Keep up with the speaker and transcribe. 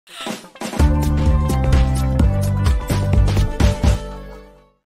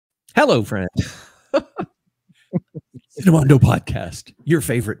Hello, friend. Cinemondo podcast, your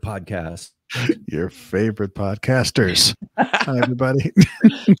favorite podcast. Your favorite podcasters. Hi, everybody.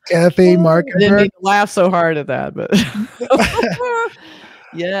 Kathy, Mark, I didn't need to laugh so hard at that, but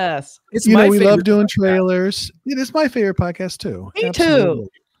yes, it's we love doing trailers. It is my favorite podcast too. Me Absolutely. too.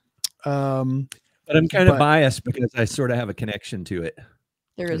 But I'm kind of biased because I sort of have a connection to it.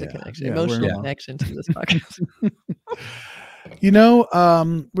 There is a connection, emotional connection to this podcast.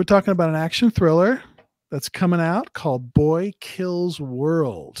 We're talking about an action thriller that's coming out called Boy Kills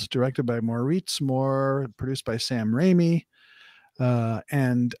World, directed by Moritz Mohr, produced by Sam Raimi,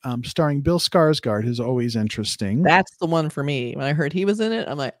 and starring Bill Skarsgård, who's always interesting. That's the one for me. When I heard he was in it,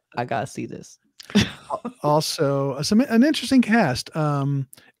 I'm like, I gotta see this. Also, an interesting cast. Jon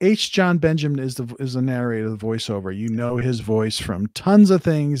Benjamin is the narrator, the voiceover. You know his voice from tons of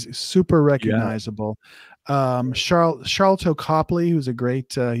things, super recognizable. Sharlto Copley, who's a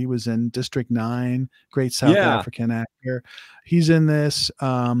great he was in District 9, great South African actor. He's in this.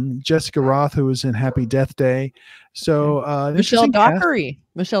 Jessica Rothe, who was in Happy Death Day. So Michelle Dockery.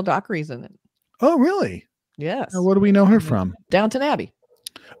 Michelle Dockery's in it. Oh, really? Yes. Where do we know her from? Downton Abbey.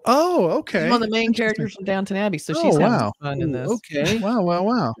 Oh, okay. She's one of the main characters from Downton Abbey, so she's having fun in this. Okay.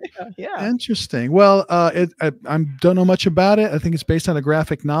 Wow. Yeah. Interesting. Well, I don't know much about it. I think it's based on a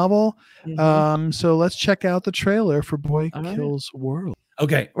graphic novel. So let's check out the trailer for Boy Kills World.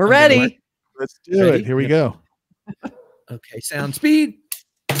 Okay, we're ready. Let's do it. Here we go. Okay, sound speed.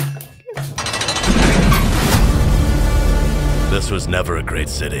 This was never a great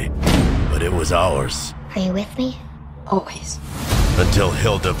city, but it was ours. Are you with me? Always. Until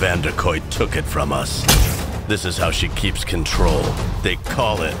Hilda van der Kooi took it from us. This is how she keeps control. They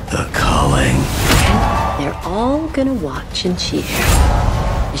call it the calling. They're all gonna watch and cheer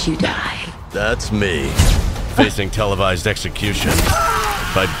as you die. That's me, facing televised execution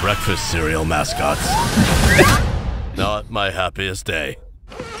by breakfast cereal mascots. Not my happiest day.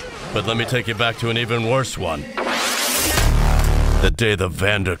 But let me take you back to an even worse one. The day the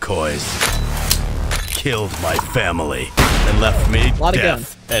van der Koois killed my family and left me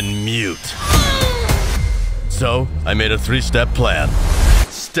deaf and mute. So, I made a 3-step plan.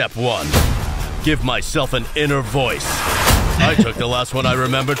 Step 1, give myself an inner voice. I took the last one I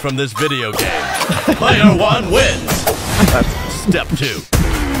remembered from this video game. Player 1 wins! Step 2,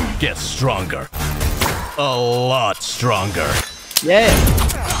 get stronger. A lot stronger. Yeah.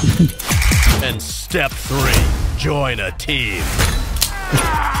 And step 3, join a team.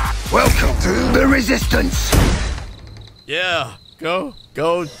 Welcome to the Resistance. Yeah, go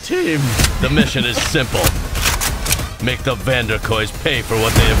team. The mission is simple. Make the van der Koois pay for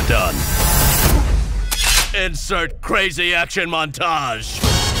what they have done. Insert crazy action montage.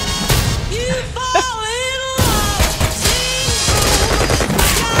 You fall in love.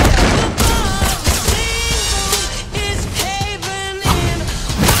 Is caving in.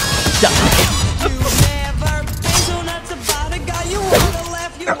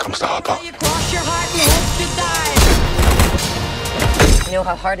 Now comes the hot part. You know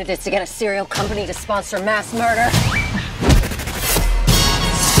how hard it is to get a serial company to sponsor mass murder?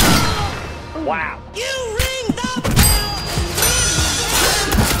 Wow. You ring the bell.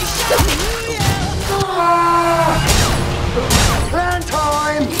 Plan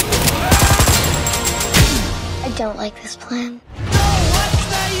time. I don't like this plan.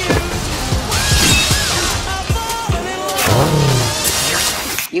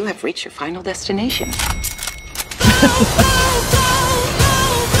 You have reached your final destination.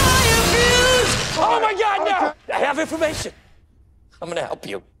 Oh my God, no! I have information. I'm gonna help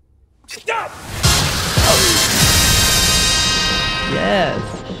you. Stop! Yes.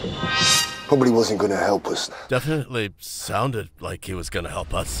 Probably wasn't gonna help us. Definitely sounded like he was gonna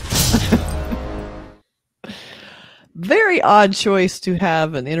help us. Very odd choice to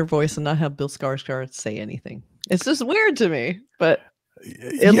have an inner voice and not have Bill Skarsgård say anything. It's just weird to me, but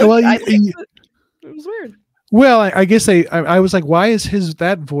it was weird. Well, I guess I was like, why is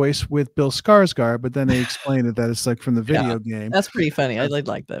that voice with Bill Skarsgård? But then they explained that it's like from the video game. That's pretty funny. I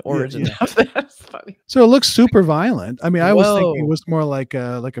like the origin of that. That's funny. So it looks super violent. I mean, I was thinking it was more like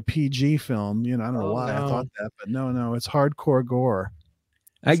a PG film. You know, I don't know why I thought that, but no, it's hardcore gore.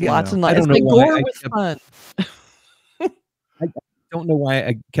 Lots and lots. I don't know why gore was fun. I don't know why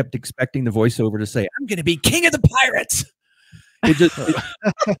I kept expecting the voiceover to say, "I'm going to be king of the pirates."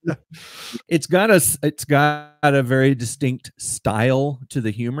 It's got a very distinct style to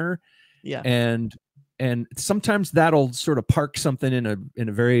the humor, and sometimes that'll sort of park something in a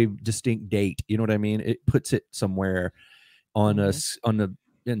very distinct date. You know what I mean? It puts it somewhere on in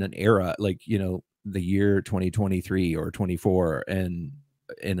an era, like, you know, the year 2023 or 24, and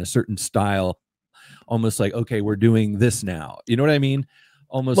in a certain style, almost like, okay, we're doing this now. You know what I mean?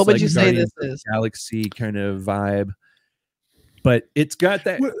 Almost what like would you say this is? Galaxy kind of vibe. But it's got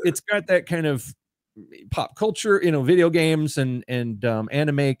that kind of pop culture, you know, video games and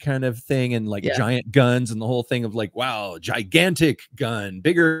anime kind of thing, and like giant guns and the whole thing of like, wow, gigantic gun,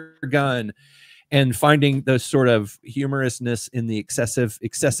 bigger gun, and finding the sort of humorousness in the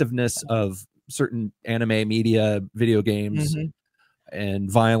excessiveness of certain anime media, video games,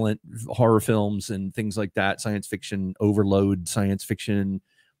 and violent horror films and things like that, science fiction overload, science fiction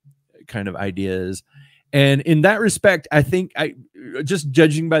kind of ideas. And in that respect, I think just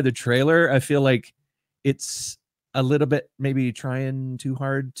judging by the trailer, I feel like it's a little bit maybe trying too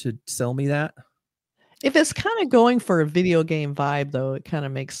hard to sell me that. If it's kind of going for a video game vibe, though, it kind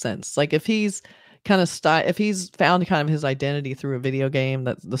of makes sense. Like if he's kind of if he's found kind of his identity through a video game,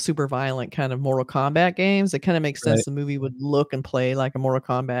 that's the super violent kind of Mortal Kombat games, it kind of makes sense the movie would look and play like a Mortal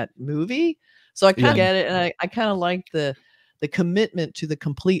Kombat movie. So I kind of get it, and I kind of like the commitment to the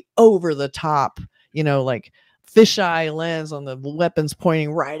complete over the top, you know, like fisheye lens on the weapons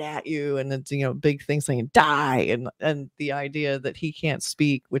pointing right at you, and it's, you know, big things saying die, and the idea that he can't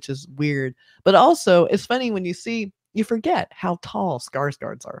speak, which is weird. But also it's funny when you forget how tall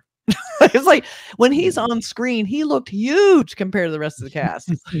Skarsgårds are. It's like when he's on screen, he looked huge compared to the rest of the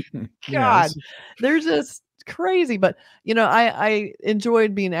cast. God, they're just crazy. But you know, I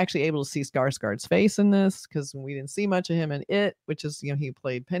enjoyed being actually able to see Skarsgård's face in this, because we didn't see much of him in It, which is, you know, he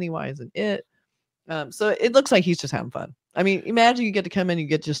played Pennywise in It. So it looks like he's just having fun. I mean, imagine you get to come in, you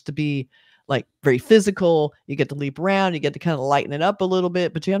get just to be like very physical, you get to leap around, you get to kind of lighten it up a little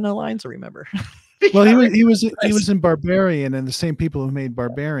bit, but you have no lines to remember. Well, he was in Barbarian, and the same people who made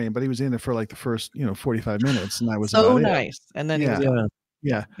Barbarian, but he was in it for like the first 45 minutes, and that was so nice. And then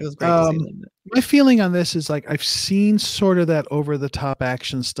yeah, it was great to see him. My feeling on this is like I've seen sort of that over the top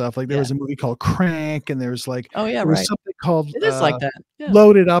action stuff. Like there was a movie called Crank, and there's like there was something called it is like that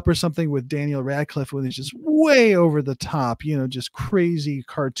Loaded Up or something with Daniel Radcliffe, when it's just way over the top, you know, just crazy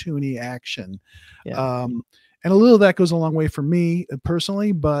cartoony action. And a little of that goes a long way for me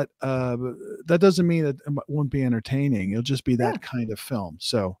personally, but that doesn't mean that it won't be entertaining. It'll just be that kind of film.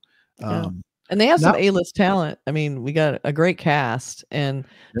 So, and they have some A-list talent. I mean, we got a great cast, and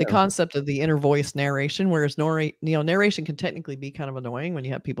the concept of the inner voice narration, whereas narration can technically be kind of annoying when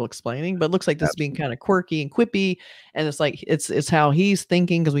you have people explaining, but it looks like this being kind of quirky and quippy, and it's like it's how he's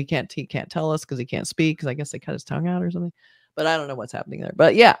thinking, because he can't tell us because he can't speak, because I guess they cut his tongue out or something. But I don't know what's happening there.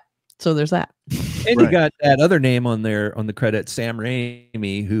 But yeah. So there's that. And you got that other name on there on the credits, Sam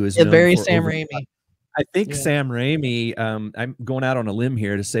Raimi, who is very Sam Raimi. I think Sam Raimi, I'm going out on a limb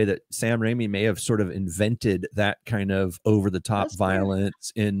here to say that Sam Raimi may have sort of invented that kind of over the top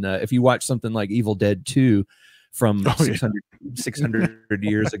violence in if you watch something like Evil Dead 2 from 600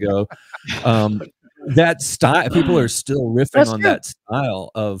 years ago, that style, people are still riffing on that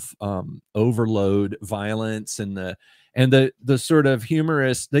style of overload violence, and the sort of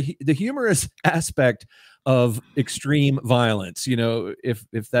humorous, the humorous aspect of extreme violence, you know, if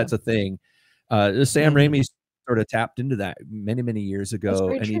that's a thing. Sam Raimi sort of tapped into that many years ago,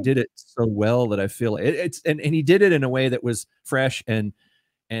 and he did it so well that I feel and he did it in a way that was fresh and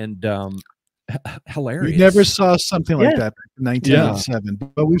hilarious. We never saw something like that in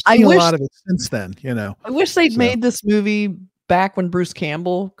 1987, but we've seen a lot of it since then, you know. I wish they'd made this movie back when Bruce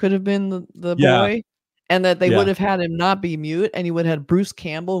Campbell could have been the boy. And that they would have had him not be mute, and he would have had Bruce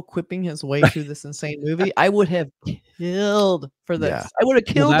Campbell quipping his way through this insane movie. I would have killed for this. Yeah. I would have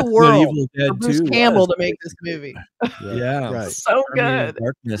killed the world for Bruce Campbell to make this movie. So good.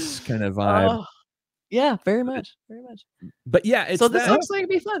 Darkness kind of vibe. Yeah, very much. But yeah, so this looks like it'd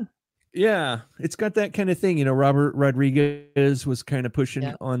be fun. Yeah, it's got that kind of thing. You know, Robert Rodriguez was kind of pushing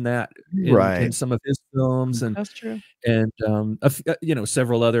on that in some of his films, and that's true. And you know,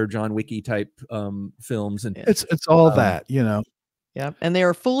 several other John Wicky type films, and it's all that, you know. Yeah, and they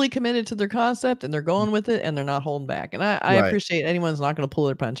are fully committed to their concept, and they're going with it, and they're not holding back. And I appreciate anyone's not going to pull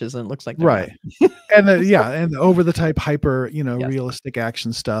their punches, and it looks like they're and and over the type hyper, you know, realistic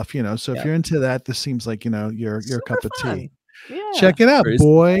action stuff, you know. So if you're into that, this seems like, you know, your cup of tea. Yeah. Check it out,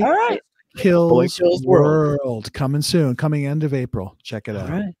 Boy. All right. Kills World. Coming soon. Coming end of April. Check it out.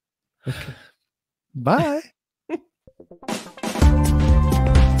 All right. Okay. Bye.